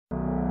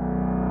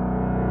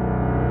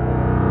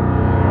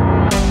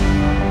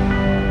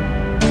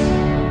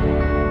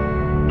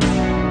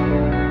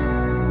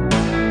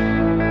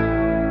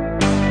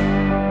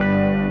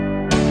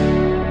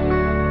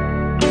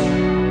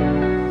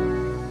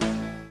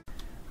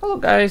Hello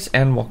guys,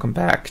 and welcome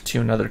back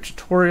to another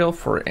tutorial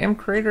for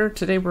MCreator.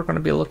 Today we're going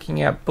to be looking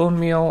at bone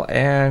meal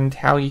and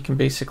how you can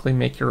basically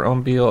make your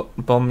own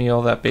bone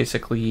meal that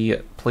basically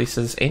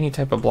places any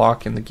type of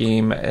block in the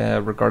game,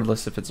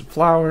 regardless if it's a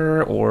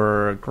flower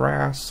or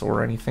grass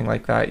or anything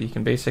like that. You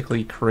can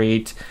basically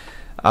create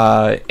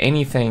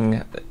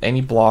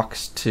any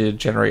blocks to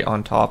generate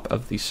on top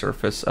of the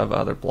surface of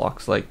other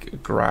blocks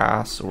like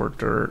grass or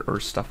dirt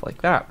or stuff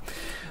like that.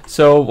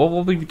 So what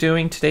we'll be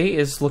doing today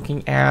is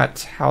looking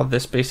at how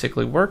this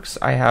basically works.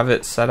 I have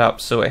it set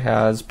up so it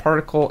has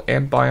particle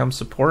and biome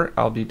support.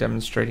 I'll be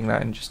demonstrating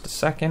that in just a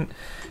second.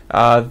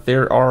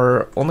 There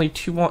are only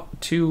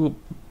two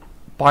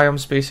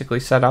biomes basically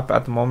set up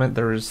at the moment.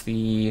 There's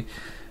the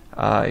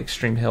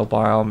extreme hill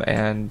biome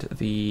and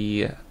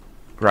the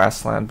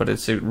grassland, but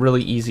it's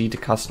really easy to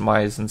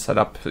customize and set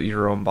up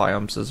your own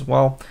biomes as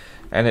well.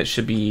 And it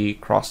should be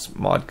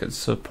cross-mod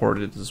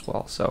supported as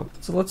well. So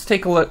let's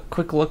take a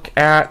quick look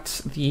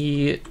at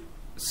the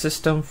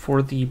system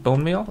for the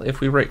bone meal. If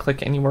we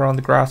right-click anywhere on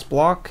the grass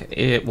block,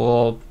 it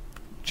will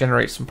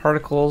generate some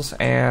particles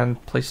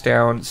and place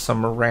down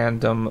some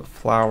random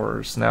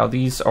flowers. Now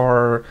these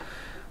are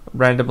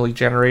randomly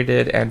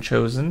generated and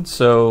chosen,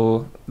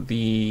 so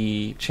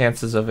the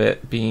chances of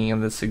it being in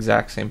this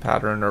exact same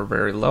pattern are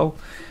very low.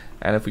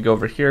 And if we go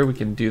over here, we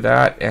can do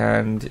that,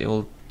 and it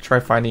will try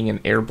finding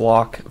an air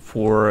block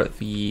for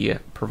the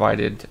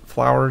provided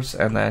flowers,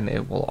 and then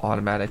it will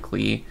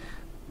automatically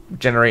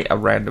generate a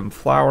random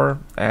flower.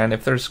 And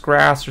if there's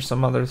grass or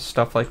some other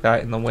stuff like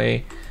that in the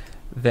way,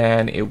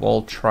 then it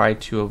will try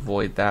to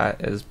avoid that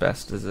as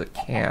best as it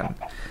can.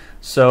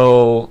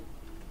 So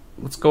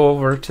let's go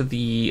over to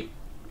the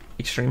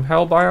extreme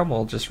hill biome.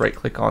 We'll just right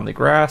click on the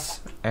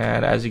grass,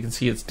 and as you can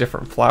see, it's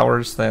different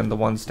flowers than the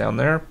ones down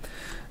there.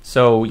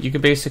 So you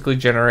can basically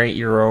generate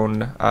your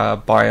own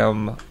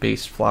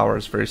biome-based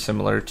flowers, very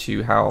similar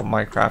to how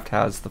Minecraft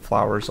has the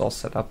flowers all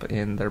set up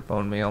in their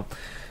bone meal.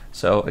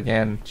 So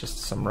again, just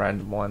some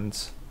random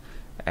ones,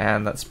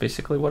 and that's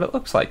basically what it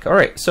looks like.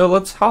 Alright, so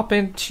let's hop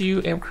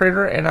into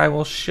MCreator and I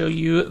will show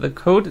you the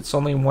code. It's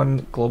only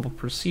one global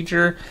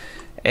procedure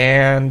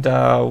and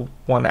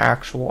one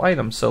actual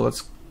item, so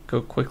let's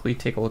go quickly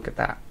take a look at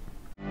that.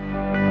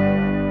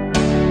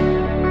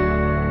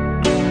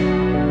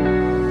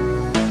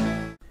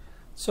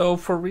 So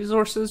for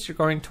resources, you're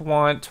going to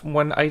want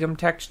one item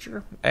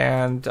texture,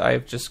 and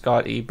I've just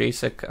got a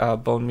basic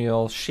bone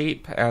meal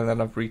shape, and then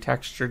I've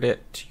retextured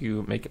it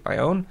to make it my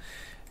own.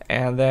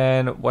 And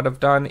then what I've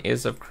done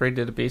is I've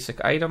created a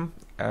basic item,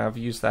 and I've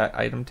used that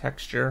item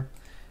texture,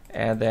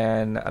 and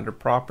then under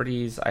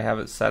properties I have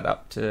it set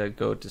up to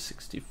go to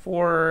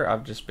 64.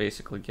 I've just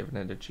basically given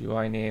it a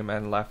GUI name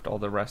and left all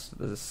the rest of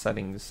the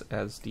settings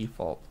as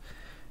default.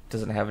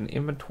 Doesn't have an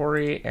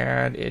inventory,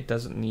 and it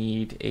doesn't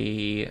need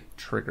a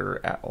trigger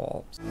at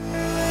all.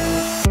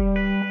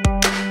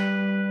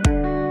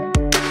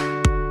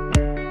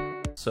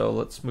 So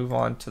let's move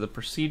on to the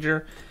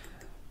procedure,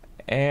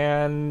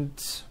 and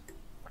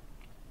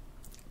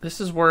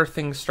this is where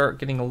things start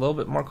getting a little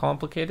bit more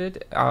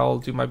complicated. I'll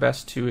do my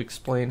best to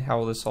explain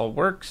how this all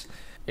works.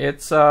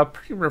 It's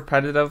pretty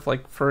repetitive.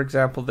 Like, for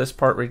example, this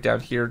part right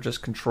down here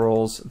just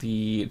controls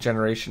the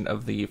generation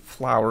of the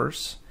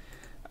flowers.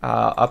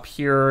 Up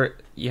here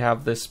you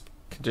have this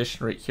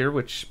condition right here,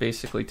 which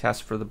basically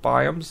tests for the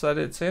biomes that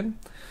it's in,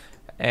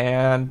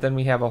 and then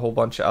we have a whole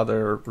bunch of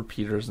other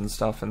repeaters and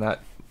stuff, and that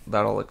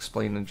I'll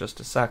explain in just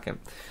a second.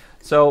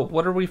 So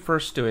what are we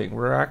first doing?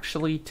 We're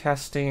actually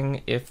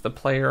testing if the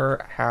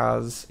player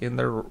has in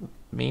their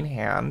main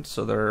hand,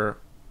 so their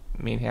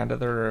main hand of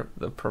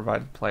the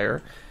provided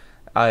player,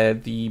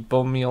 the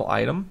bone meal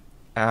item.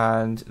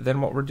 And then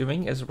what we're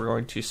doing is we're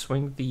going to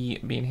swing the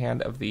main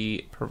hand of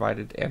the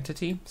provided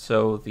entity,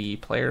 so the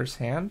player's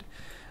hand,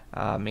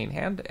 main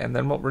hand, and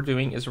then what we're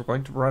doing is we're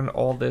going to run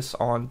all this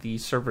on the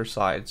server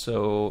side,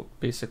 so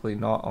basically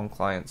not on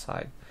client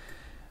side.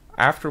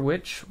 After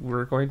which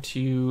we're going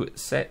to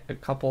set a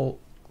couple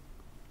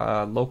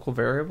local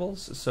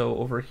variables. So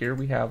over here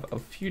we have a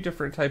few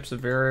different types of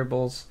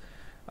variables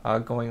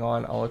going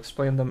on. I'll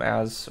explain them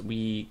as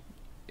we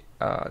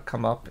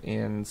come up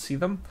and see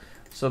them.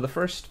 So the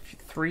first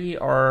three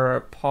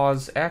are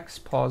pause X,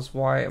 pause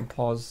Y, and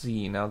pause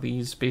Z. Now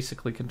these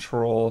basically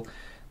control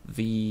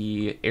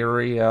the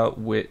area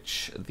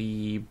which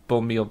the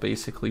bone meal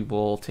basically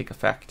will take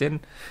effect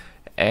in.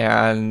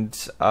 And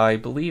I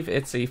believe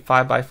it's a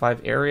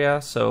 5x5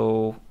 area,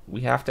 so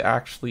we have to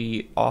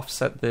actually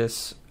offset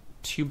this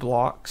 2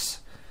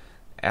 blocks,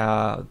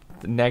 the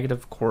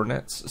negative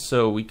coordinates,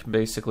 so we can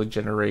basically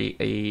generate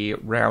a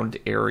round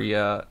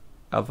area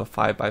of a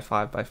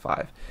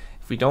 5x5x5.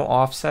 If we don't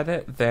offset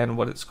it, then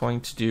what it's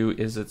going to do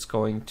is it's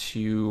going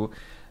to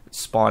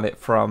spawn it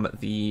from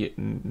the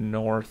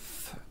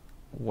northwest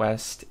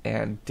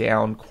and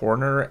down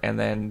corner, and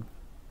then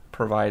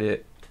provide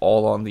it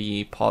all on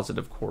the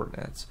positive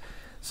coordinates.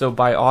 So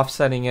by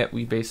offsetting it,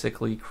 we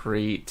basically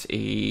create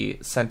a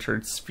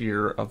centered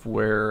sphere of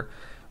where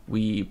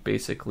we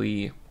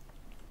basically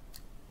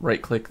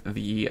right click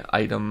the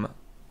item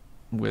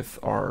with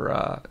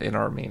our in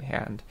our main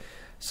hand.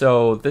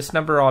 So this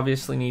number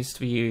obviously needs to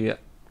be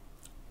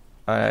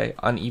an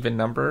uneven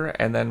number,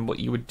 and then what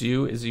you would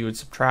do is you would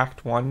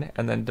subtract 1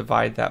 and then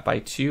divide that by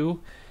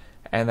 2,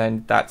 and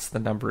then that's the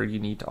number you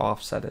need to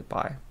offset it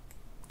by.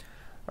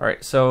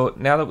 Alright, so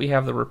now that we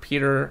have the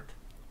repeater,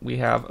 we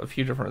have a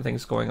few different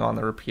things going on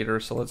the repeater,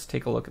 so let's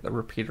take a look at the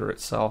repeater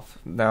itself.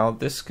 Now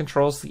this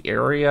controls the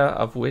area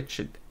of which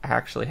it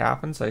actually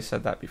happens. I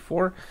said that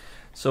before.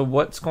 So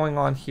what's going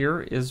on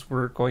here is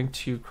we're going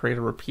to create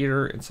a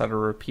repeater inside a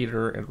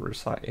repeater and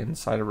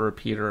inside of a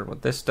repeater, and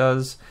what this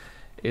does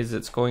is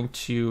it's going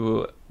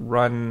to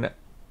run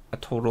a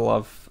total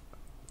of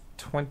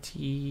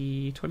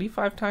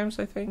 25 times,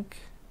 I think.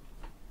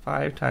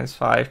 5 times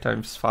 5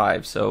 times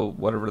 5, so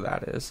whatever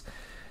that is.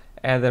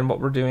 And then what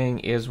we're doing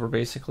is we're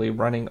basically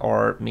running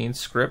our main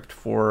script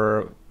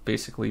for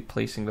basically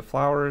placing the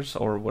flowers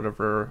or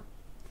whatever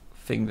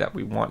thing that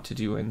we want to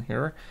do in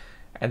here.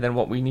 And then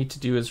what we need to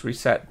do is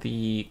reset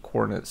the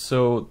coordinates.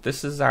 So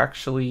this is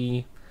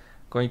actually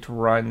going to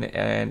run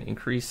and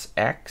increase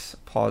x,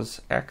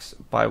 pause x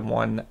by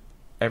 1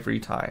 every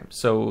time.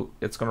 So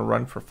it's going to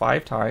run for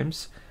 5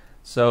 times.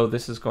 So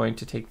this is going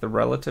to take the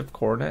relative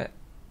coordinate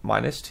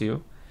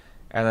 -2,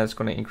 and then it's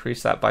going to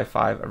increase that by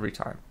 5 every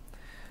time.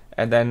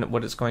 And then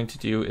what it's going to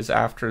do is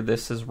after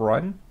this is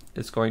run,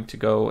 it's going to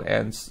go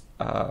and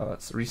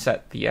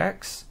reset the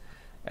x,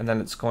 and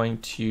then it's going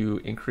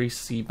to increase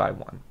c by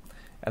 1.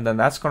 And then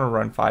that's going to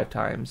run 5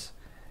 times,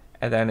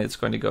 and then it's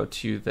going to go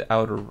to the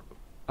outer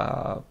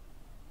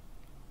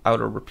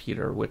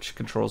repeater, which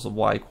controls the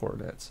y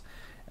coordinates.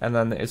 And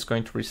then it's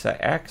going to reset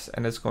x,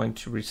 and it's going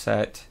to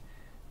reset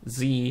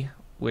z,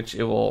 which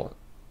it will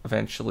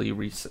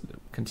eventually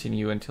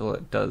continue until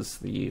it does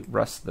the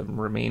rest of the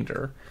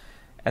remainder.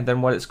 And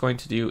then what it's going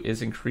to do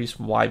is increase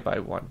y by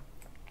 1.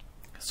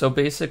 So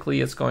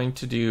basically it's going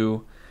to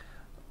do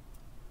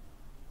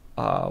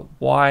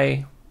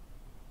y,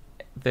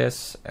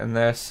 this, and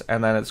this,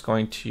 and then it's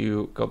going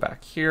to go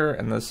back here,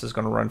 and this is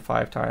going to run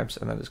 5 times,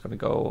 and then it's going to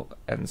go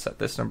and set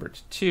this number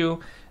to 2,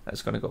 and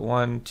it's going to go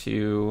 1,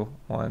 2,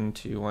 1,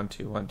 2, 1,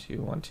 2, 1,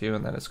 2, 1, 2,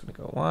 and then it's going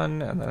to go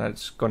 1, and then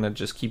it's going to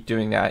just keep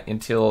doing that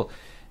until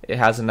it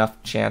has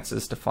enough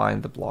chances to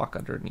find the block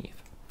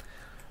underneath.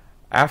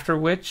 After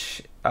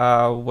which,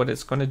 what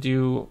it's going to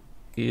do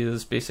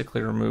is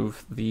basically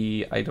remove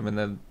the item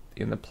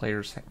in the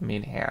player's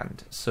main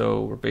hand.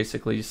 So we're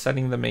basically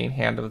setting the main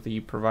hand of the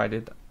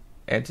provided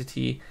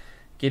entity,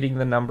 getting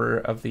the number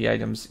of the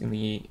items in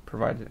the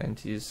provided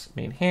entity's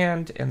main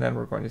hand, and then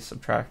we're going to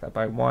subtract that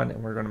by 1,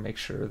 and we're going to make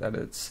sure that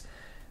it's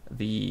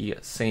the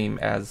same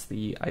as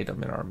the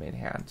item in our main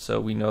hand.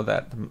 So we know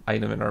that the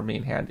item in our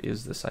main hand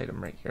is this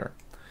item right here.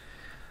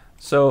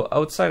 So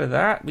outside of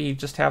that, we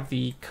just have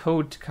the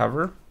code to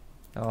cover.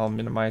 I'll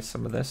minimize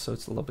some of this so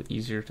it's a little bit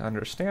easier to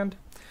understand.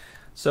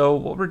 So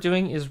what we're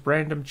doing is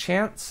random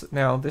chance.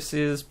 Now this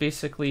is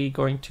basically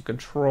going to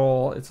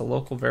control, it's a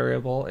local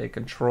variable, it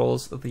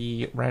controls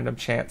the random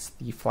chance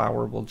the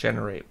flower will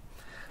generate.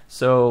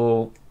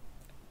 So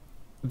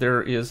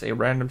there is a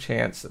random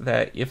chance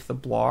that if the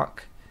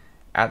block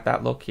at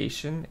that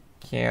location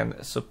can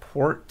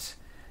support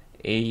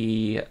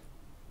a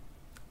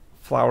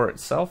flower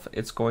itself,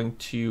 it's going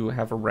to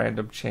have a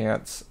random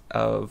chance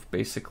of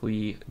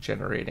basically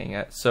generating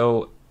it.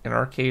 So in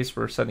our case,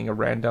 we're setting a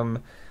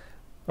random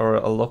or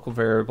a local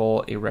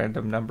variable, a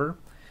random number,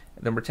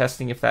 and then we're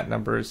testing if that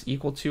number is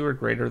equal to or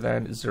greater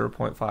than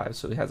 0.5,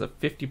 so it has a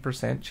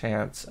 50%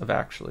 chance of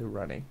actually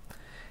running.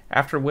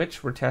 After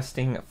which we're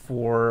testing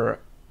for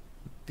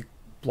the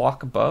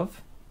block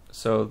above,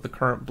 so the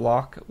current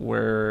block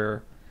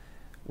where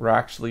we're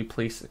actually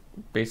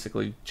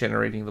basically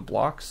generating the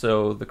block,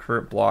 so the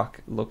current block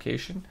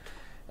location,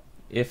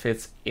 if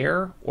it's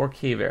air or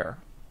cave air.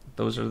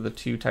 Those are the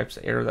two types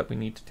of air that we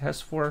need to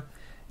test for.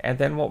 And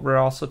then what we're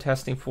also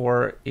testing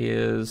for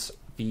is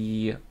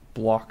the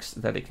blocks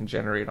that it can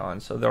generate on.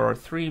 So there are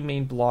 3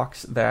 main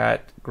blocks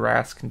that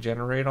grass can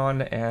generate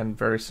on, and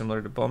very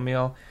similar to bone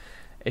meal.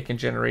 It can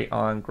generate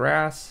on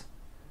grass,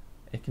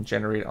 it can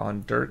generate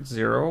on dirt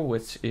 0,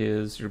 which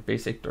is your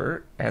basic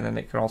dirt, and then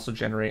it can also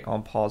generate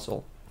on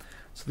pozzle.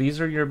 So these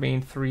are your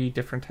main 3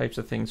 different types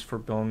of things for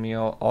bone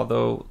meal,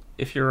 although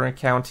if you're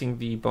counting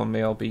the bone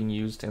meal being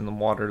used in the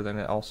water, then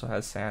it also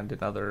has sand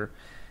and other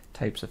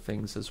types of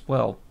things as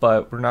well,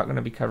 but we're not going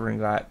to be covering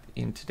that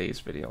in today's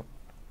video.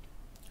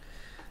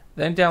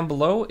 Then down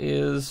below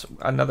is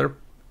another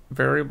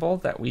variable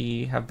that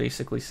we have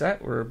basically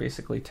set. We're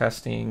basically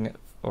testing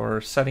or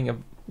setting a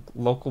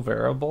local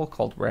variable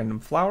called random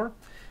flower,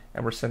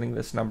 and we're setting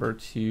this number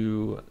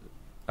to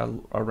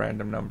a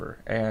random number,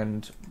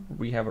 and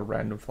we have a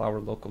random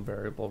flower local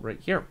variable right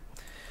here.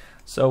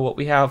 So what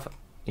we have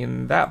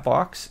in that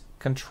box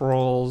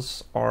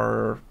controls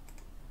our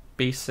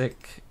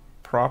basic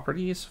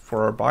properties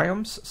for our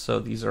biomes. So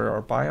these are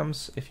our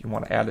biomes. If you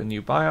want to add a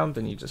new biome,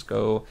 then you just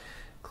go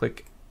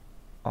click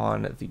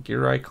on the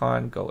gear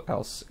icon, go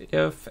else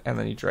if, and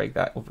then you drag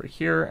that over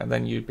here, and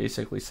then you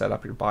basically set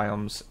up your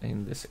biomes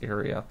in this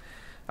area.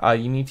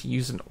 You need to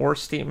use an OR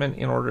statement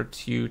in order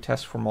to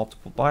test for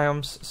multiple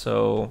biomes.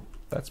 So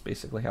that's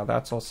basically how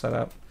that's all set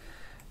up.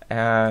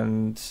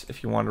 And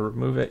if you want to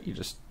remove it, you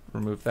just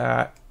remove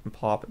that and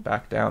pop it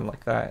back down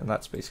like that, and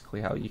that's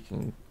basically how you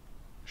can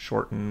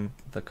shorten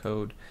the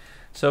code.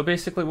 So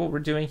basically what we're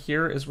doing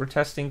here is we're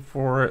testing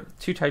for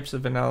two types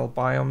of vanilla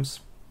biomes.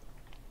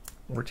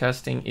 We're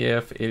testing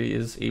if it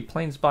is a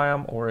plains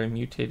biome or a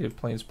mutated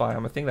plains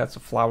biome. I think that's a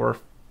flower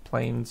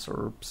plains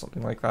or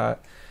something like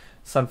that.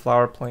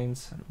 Sunflower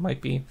plains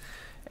might be.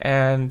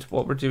 And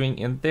what we're doing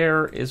in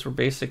there is we're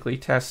basically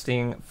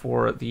testing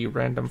for the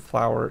random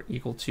flower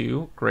equal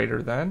to,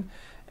 greater than,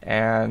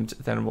 and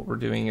then what we're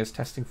doing is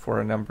testing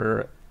for a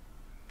number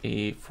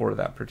for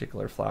that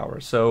particular flower.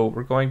 So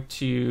we're going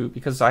to,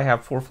 because I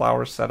have 4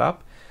 flowers set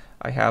up,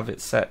 I have it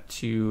set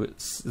to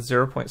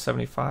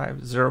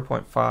 0.75,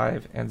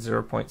 0.5, and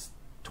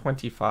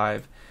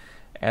 0.25.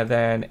 And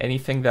then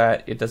anything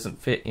that it doesn't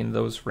fit in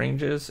those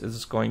ranges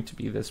is going to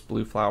be this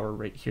blue flower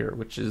right here,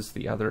 which is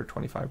the other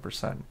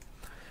 25%.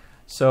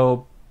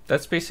 So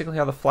that's basically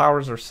how the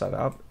flowers are set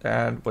up.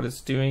 And what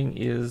it's doing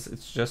is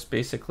it's just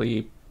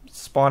basically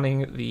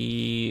spawning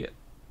the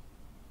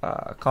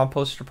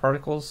composter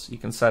particles. You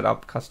can set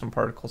up custom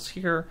particles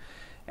here,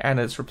 and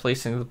it's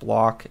replacing the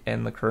block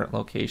in the current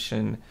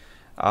location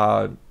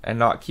and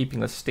not keeping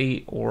the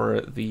state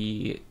or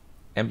the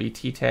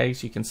MBT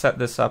tags. You can set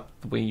this up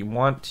the way you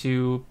want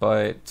to,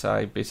 but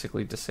I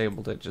basically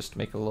disabled it just to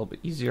make it a little bit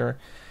easier.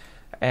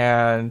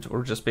 And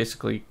we're just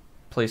basically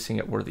placing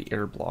it where the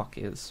air block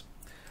is.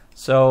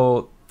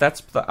 So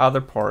that's the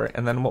other part.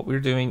 And then what we're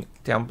doing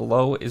down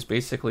below is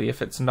basically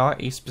if it's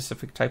not a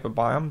specific type of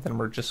biome, then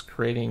we're just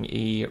creating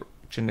a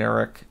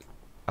generic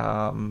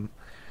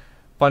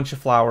bunch of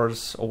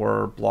flowers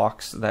or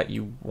blocks that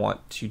you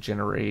want to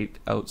generate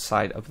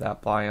outside of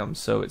that biome.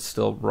 So it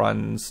still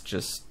runs,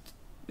 just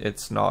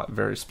it's not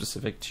very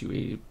specific to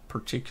a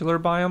particular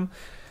biome.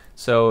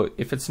 So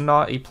if it's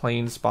not a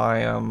plains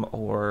biome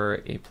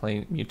or a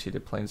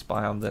mutated plains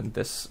biome, then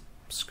this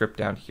script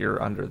down here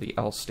under the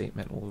else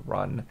statement will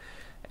run.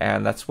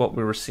 And that's what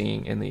we were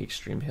seeing in the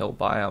extreme hill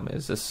biome,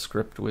 is this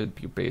script would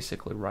be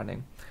basically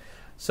running.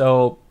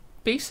 So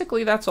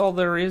basically that's all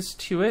there is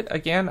to it.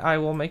 Again, I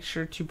will make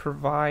sure to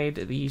provide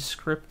the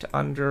script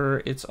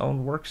under its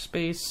own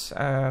workspace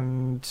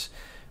and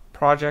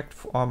project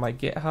on my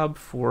GitHub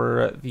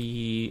for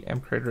the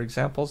MCreator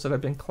examples that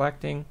I've been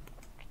collecting.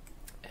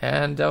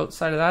 And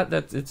outside of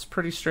that, it's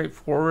pretty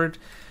straightforward.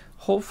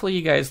 Hopefully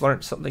you guys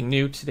learned something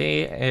new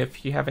today.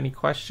 If you have any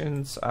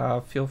questions,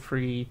 feel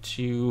free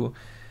to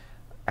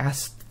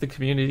ask the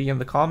community in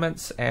the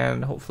comments,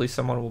 and hopefully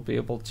someone will be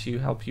able to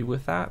help you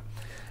with that.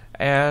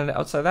 And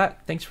outside of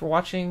that, thanks for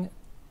watching.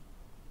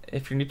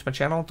 If you're new to my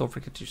channel, don't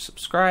forget to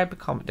subscribe,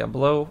 comment down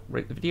below,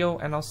 rate the video,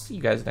 and I'll see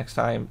you guys next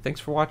time.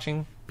 Thanks for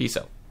watching. Peace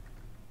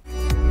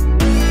out.